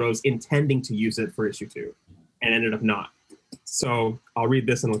those photos intending to use it for issue 2 and ended up not. So I'll read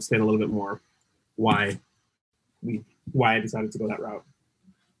this and I'll explain a little bit more why I decided to go that route.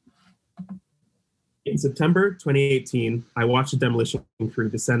 In September 2018, I watched a demolition crew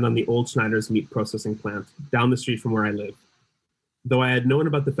descend on the old Schneider's meat processing plant down the street from where I live. Though I had known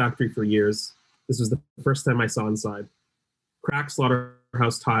about the factory for years, this was the first time I saw inside. Cracked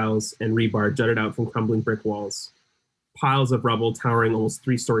slaughterhouse tiles and rebar jutted out from crumbling brick walls. Piles of rubble towering almost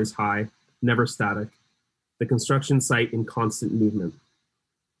 3 stories high, never static. The construction site in constant movement.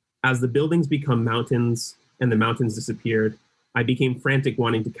 As the buildings become mountains and the mountains disappeared, I became frantic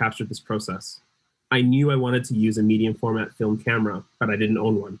wanting to capture this process. I knew I wanted to use a medium format film camera, but I didn't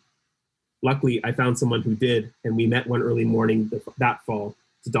own one. Luckily, I found someone who did, and we met one early morning that fall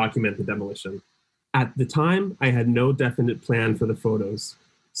to document the demolition. At the time, I had no definite plan for the photos,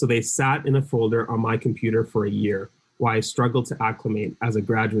 so they sat in a folder on my computer for a year while I struggled to acclimate as a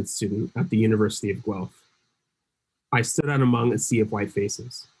graduate student at the University of Guelph. I stood out among a sea of white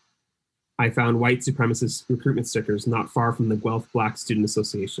faces. I found white supremacist recruitment stickers not far from the Guelph Black Student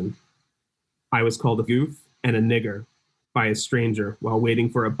Association. I was called a goof and a nigger by a stranger while waiting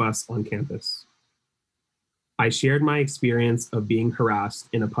for a bus on campus. I shared my experience of being harassed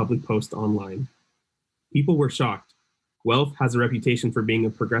in a public post online. People were shocked. Guelph has a reputation for being a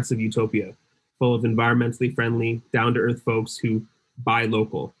progressive utopia, full of environmentally friendly, down-to-earth folks who buy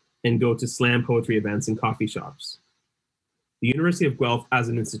local and go to slam poetry events and coffee shops. The University of Guelph as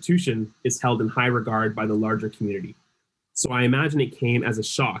an institution is held in high regard by the larger community. So I imagine it came as a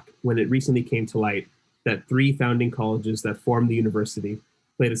shock when it recently came to light that 3 founding colleges that formed the university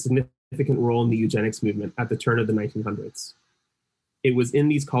played a significant role in the eugenics movement at the turn of the 1900s. It was in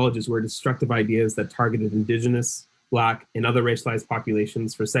these colleges where destructive ideas that targeted Indigenous, Black, and other racialized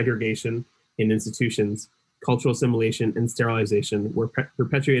populations for segregation in institutions, cultural assimilation, and sterilization were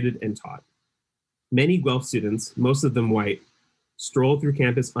perpetuated and taught. Many Guelph students, most of them white, stroll through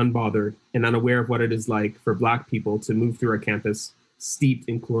campus unbothered and unaware of what it is like for Black people to move through our campus steeped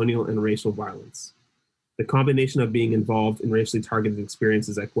in colonial and racial violence. The combination of being involved in racially targeted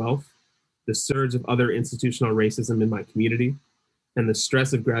experiences at Guelph, the surge of other institutional racism in my community, and the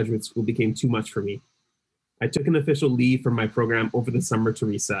stress of graduate school became too much for me. I took an official leave from my program over the summer to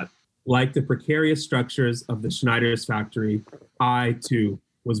reset. Like the precarious structures of the Schneider's factory, I too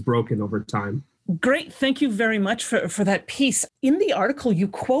was broken over time. Great. Thank you very much for that piece. In the article, you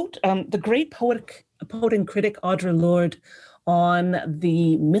quote the great poet and critic Audre Lorde on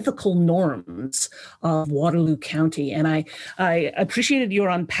the mythical norms of Waterloo County. And I appreciated your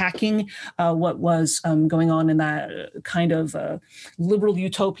unpacking what was going on in that kind of liberal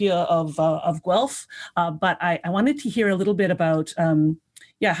utopia of Guelph. But I wanted to hear a little bit about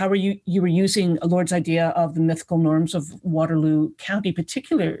how you were using Lorde's idea of the mythical norms of Waterloo County,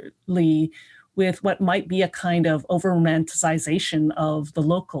 particularly with what might be a kind of over-romanticization of the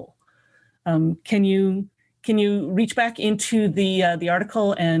local. Can you reach back into the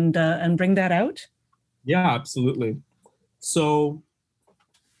article and bring that out? Yeah, absolutely. So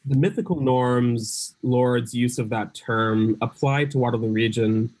the mythical norms, Lorde's use of that term applied to Waterloo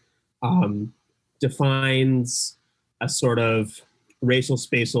Region, defines a sort of racial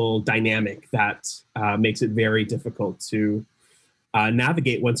spatial dynamic that makes it very difficult to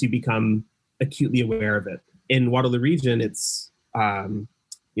navigate once you become acutely aware of it. In Waterloo Region, it's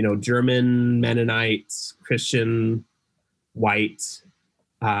German, Mennonite, Christian, white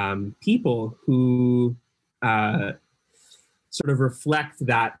people who sort of reflect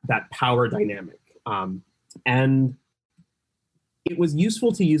that power dynamic. And it was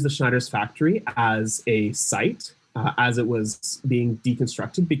useful to use the Schneider's factory as a site as it was being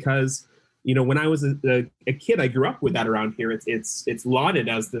deconstructed because, when I was a kid, I grew up with that around here. It's lauded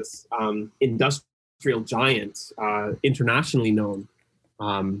as this industrial giant, internationally known.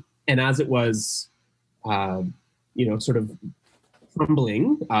 And as it was, sort of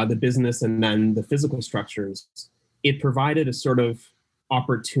crumbling, the business and then the physical structures, it provided a sort of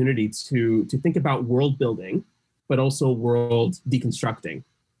opportunity to think about world building, but also world deconstructing.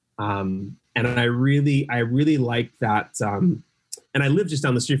 And I really like that. And I live just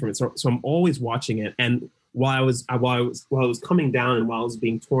down the street from it, so I'm always watching it. And while it was coming down and while it was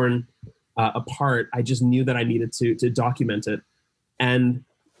being torn apart, I just knew that I needed to document it. And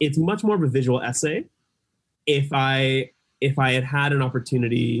it's much more of a visual essay. If I had an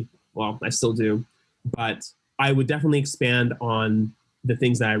opportunity, well, I still do, but I would definitely expand on the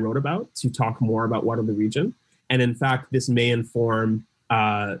things that I wrote about to talk more about Waterloo Region. And in fact, this may inform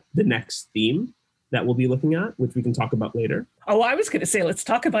the next theme that we'll be looking at, which we can talk about later. Oh, I was going to say, let's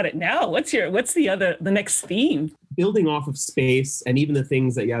talk about it now. What's the next theme? Building off of space and even the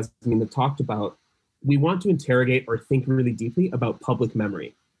things that Yasmin talked about, we want to interrogate or think really deeply about public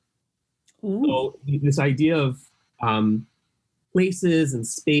memory. Ooh. So this idea of places and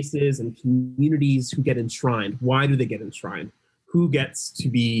spaces and communities who get enshrined. Why do they get enshrined? Who gets to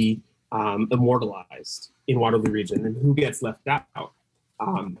be immortalized in Waterloo Region and who gets left out?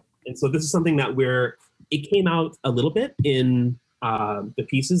 And so this is something that it came out a little bit in the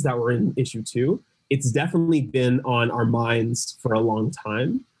pieces that were in issue 2. It's definitely been on our minds for a long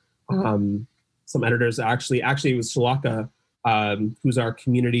time. Some editors actually it was Shalaka, who's our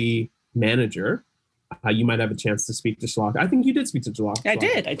community manager. You might have a chance to speak to Shalaka. I think you did speak to Shalaka.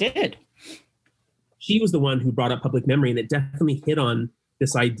 I did. She was the one who brought up public memory, and it definitely hit on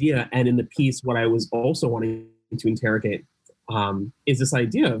this idea. And in the piece, what I was also wanting to interrogate is this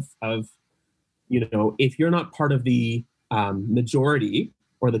idea of if you're not part of the majority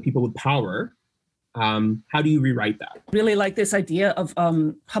or the people with power, how do you rewrite that? Really like this idea of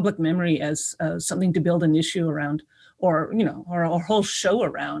public memory as something to build an issue around, or a whole show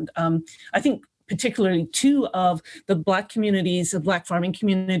around. I think particularly 2 of the Black communities, the Black farming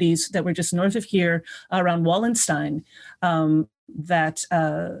communities that were just north of here around Wallenstein,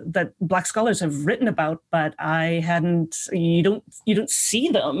 that Black scholars have written about, but you don't see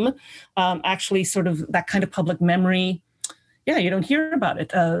them actually sort of that kind of public memory. Yeah, you don't hear about it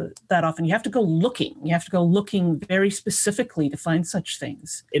that often. You have to go looking. You have to go looking very specifically to find such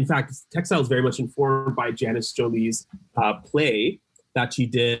things. In fact, Textile is very much informed by Janice Jolie's play that she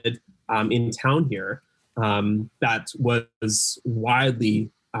did in town here that was widely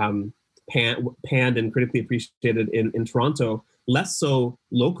panned and critically appreciated in Toronto, less so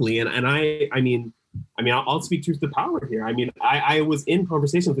locally. And I'll speak truth to power here. I was in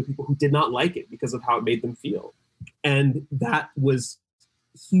conversations with people who did not like it because of how it made them feel. And that was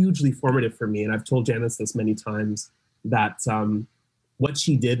hugely formative for me. And I've told Janice this many times that what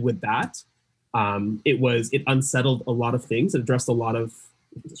she did with that, it unsettled a lot of things. It addressed a lot of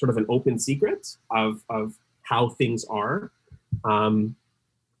sort of an open secret of how things are. And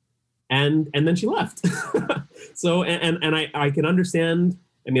then she left. So, and I can understand,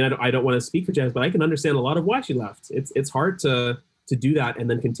 I don't want to speak for Janice, but I can understand a lot of why she left. It's hard to do that and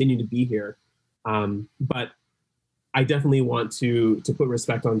then continue to be here. But I definitely want to put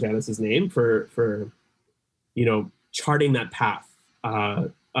respect on Janice's name for charting that path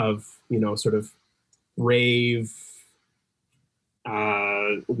of sort of brave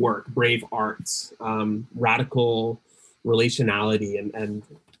work, brave arts, radical relationality, and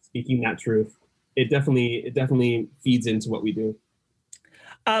speaking that truth. It definitely feeds into what we do.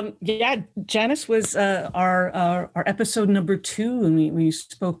 Janice was our episode number 2, and we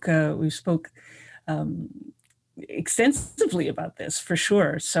spoke extensively about this for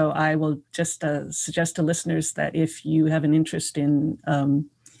sure. So I will just suggest to listeners that if you have an interest in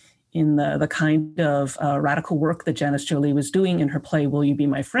the kind of radical work that Janice Jolie was doing in her play, Will You Be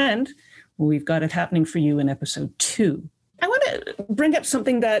My Friend? Well, we've got it happening for you in episode 2. I want to bring up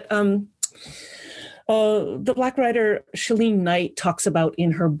something that the Black writer Shalene Knight talks about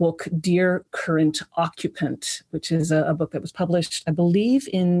in her book, Dear Current Occupant, which is a book that was published, I believe,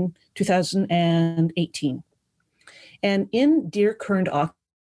 in 2018. And in Dear Current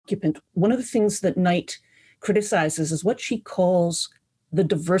Occupant, one of the things that Knight criticizes is what she calls the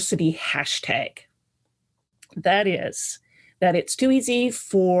diversity hashtag. That is, that it's too easy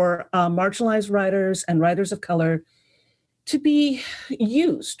for marginalized writers and writers of color to be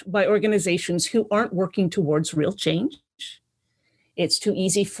used by organizations who aren't working towards real change. It's too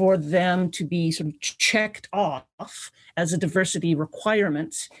easy for them to be sort of checked off as a diversity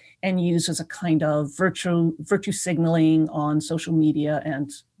requirement and used as a kind of virtue signaling on social media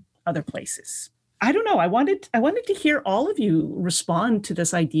and other places. I don't know. I wanted to hear all of you respond to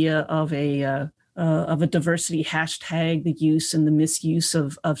this idea of a diversity hashtag, the use and the misuse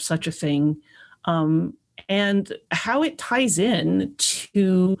of such a thing, and how it ties in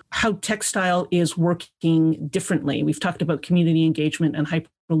to how textile is working differently. We've talked about community engagement and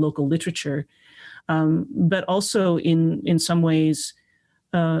hyperlocal literature, but also in some ways,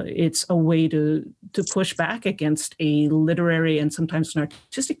 it's a way to push back against a literary and sometimes an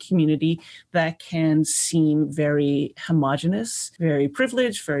artistic community that can seem very homogenous, very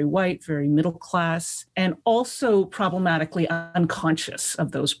privileged, very white, very middle class, and also problematically unconscious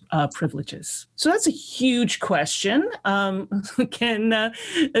of those privileges. So that's a huge question. Does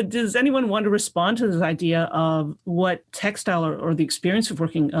anyone want to respond to this idea of what textile or the experience of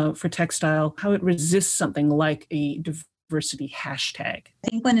working for textile, how it resists something like a diversity hashtag? I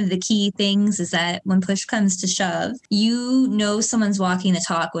think one of the key things is that when push comes to shove, someone's walking the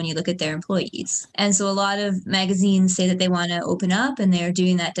talk when you look at their employees. And so a lot of magazines say that they want to open up and they're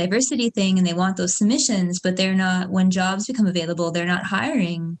doing that diversity thing and they want those submissions, but they're not, when jobs become available, they're not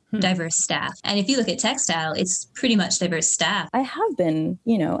hiring diverse staff. And if you look at textile, it's pretty much diverse staff. I have been,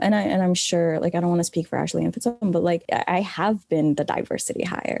 and I'm sure, I don't want to speak for Ashley and Fitzum, but I have been the diversity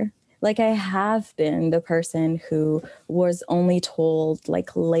hire. I have been the person who was only told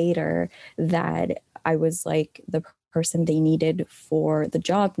later that I was the person they needed for the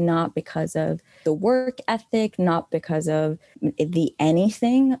job, not because of the work ethic, not because of the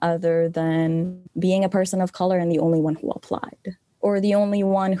anything other than being a person of color and the only one who applied, or the only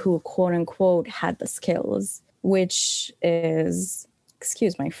one who quote unquote had the skills, which is,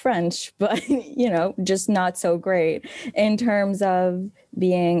 excuse my French, but, just not so great in terms of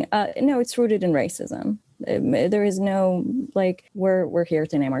being, it's rooted in racism. There is no, we're here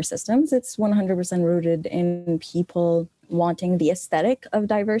to name our systems. It's 100% rooted in people wanting the aesthetic of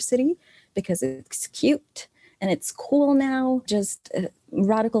diversity because it's cute and it's cool now. Just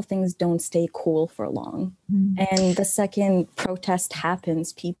radical things don't stay cool for long. And the second protest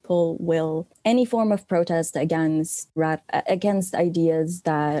happens, people will, any form of protest against ideas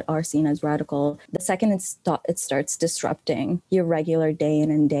that are seen as radical, the second it starts disrupting your regular day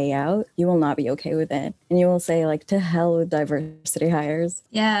in and day out, you will not be okay with it. And you will say, to hell with diversity hires.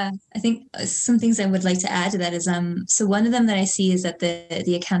 Yeah, I think some things I would like to add to that is, so one of them that I see is at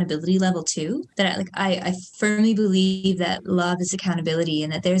the accountability level too, that I firmly believe that love is accountability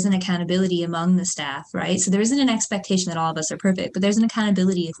and that there's an accountability among the staff, right? So there isn't an expectation that all of us are perfect, but there's an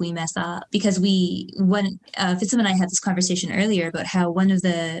accountability if we mess up. Because Fitzum and I had this conversation earlier about how one of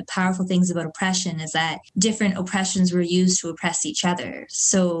the powerful things about oppression is that different oppressions were used to oppress each other.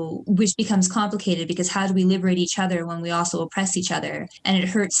 So, which becomes complicated because how do we liberate each other when we also oppress each other? And it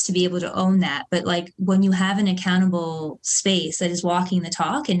hurts to be able to own that. But when you have an accountable space that is walking the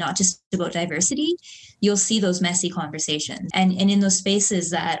talk and not just about diversity, you'll see those messy conversations. And in those spaces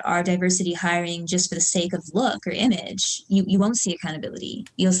that are diversity hiring just for the sake of look or image, you won't see accountability.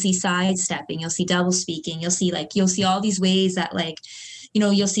 You'll see sidestepping, you'll see double speaking, you'll see all these ways that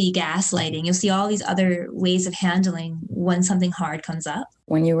you'll see gaslighting, you'll see all these other ways of handling when something hard comes up.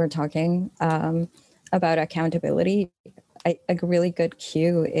 When you were talking about accountability, a really good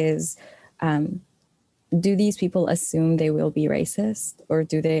cue is do these people assume they will be racist, or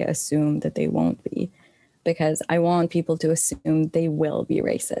do they assume that they won't be? Because I want people to assume they will be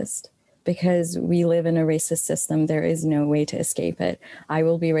racist, because we live in a racist system. There is no way to escape it. I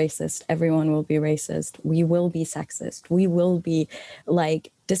will be racist. Everyone will be racist. We will be sexist. We will be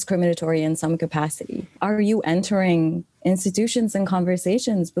like discriminatory in some capacity. Are you entering institutions and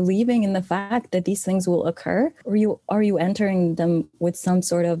conversations believing in the fact that these things will occur? Or are you entering them with some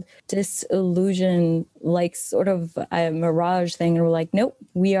sort of disillusion, like sort of a mirage thing, and we're like, nope,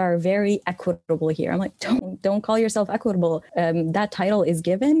 we are very equitable here. I'm like, don't call yourself equitable. That title is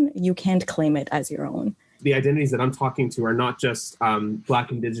given. You can't claim it as your own. The identities that I'm talking to are not just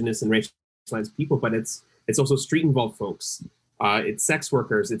Black, Indigenous, and racialized people, but it's also street-involved folks. It's sex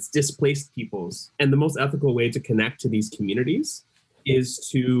workers, it's displaced peoples. And the most ethical way to connect to these communities is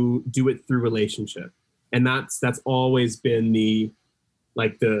to do it through relationship. And that's always been the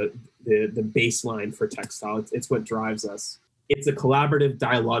baseline for textile. It's what drives us. It's a collaborative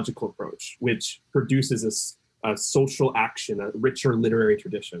dialogical approach, which produces a social action, a richer literary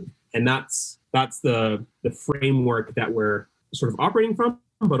tradition. And that's the framework that we're sort of operating from,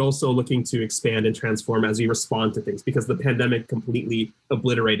 but also looking to expand and transform as we respond to things, because the pandemic completely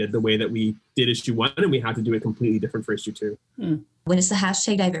obliterated the way that we did issue 1, and we had to do it completely different for issue 2. When it's the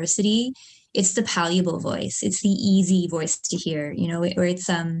hashtag diversity, it's the palatable voice. It's the easy voice to hear, where it's,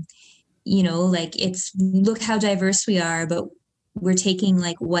 like it's, look how diverse we are, but we're taking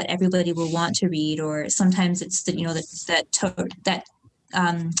like what everybody will want to read. Or sometimes it's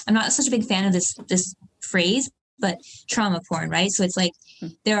I'm not such a big fan of this phrase, but trauma porn, right? So it's like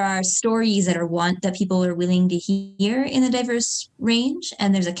there are stories that people are willing to hear in a diverse range,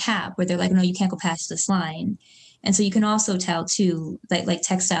 and there's a cap where they're like, no, you can't go past this line. And so you can also tell too, like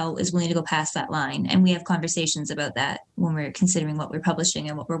textile is willing to go past that line, and we have conversations about that when we're considering what we're publishing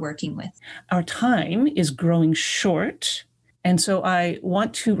and what we're working with. Our time is growing short. And so I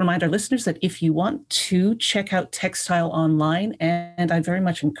want to remind our listeners that if you want to check out Textile online, and I very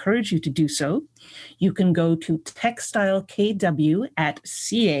much encourage you to do so, you can go to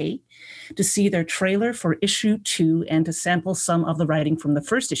textilekw.ca to see their trailer for issue 2 and to sample some of the writing from the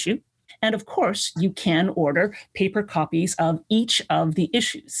first issue. And of course, you can order paper copies of each of the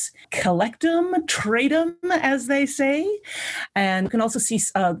issues. Collect them, trade them, as they say. And you can also see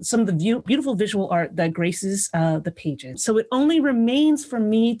some of the beautiful visual art that graces the pages. So it only remains for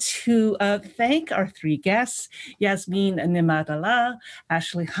me to thank our 3 guests, Yasmin Nimadala,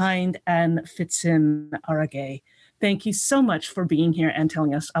 Ashley Hind, and Fitzim Aragay. Thank you so much for being here and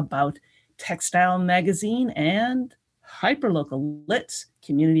telling us about Textile Magazine and hyperlocal lit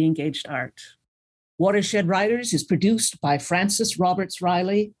community engaged art. Watershed Writers is produced by Francis Roberts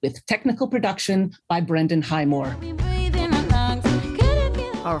Riley with technical production by Brendan Highmore.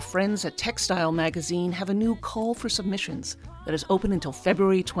 Our friends at Textile Magazine have a new call for submissions that is open until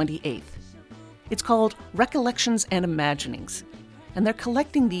February 28th. It's called Recollections and Imaginings, and they're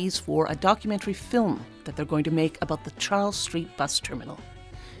collecting these for a documentary film that they're going to make about the Charles Street bus terminal.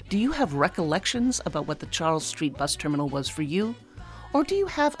 Do you have recollections about what the Charles Street bus terminal was for you? Or do you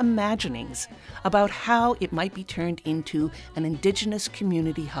have imaginings about how it might be turned into an Indigenous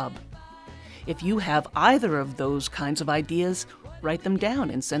community hub? If you have either of those kinds of ideas, write them down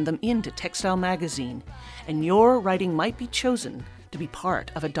and send them in to Textile Magazine, and your writing might be chosen to be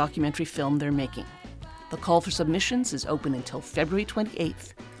part of a documentary film they're making. The call for submissions is open until February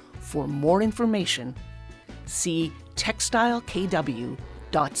 28th. For more information, see textilekw.ca.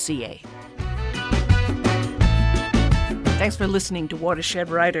 Thanks for listening to Watershed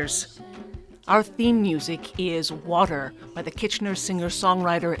Writers. Our theme music is Water by the Kitchener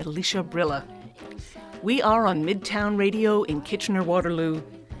singer-songwriter Alicia Brilla. We are on Midtown Radio in Kitchener-Waterloo,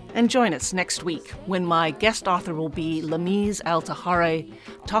 and join us next week when my guest author will be Lamise Al-Tahare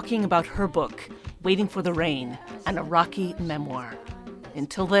talking about her book, Waiting for the Rain, an Iraqi memoir.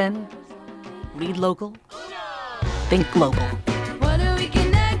 Until then, read local, think global.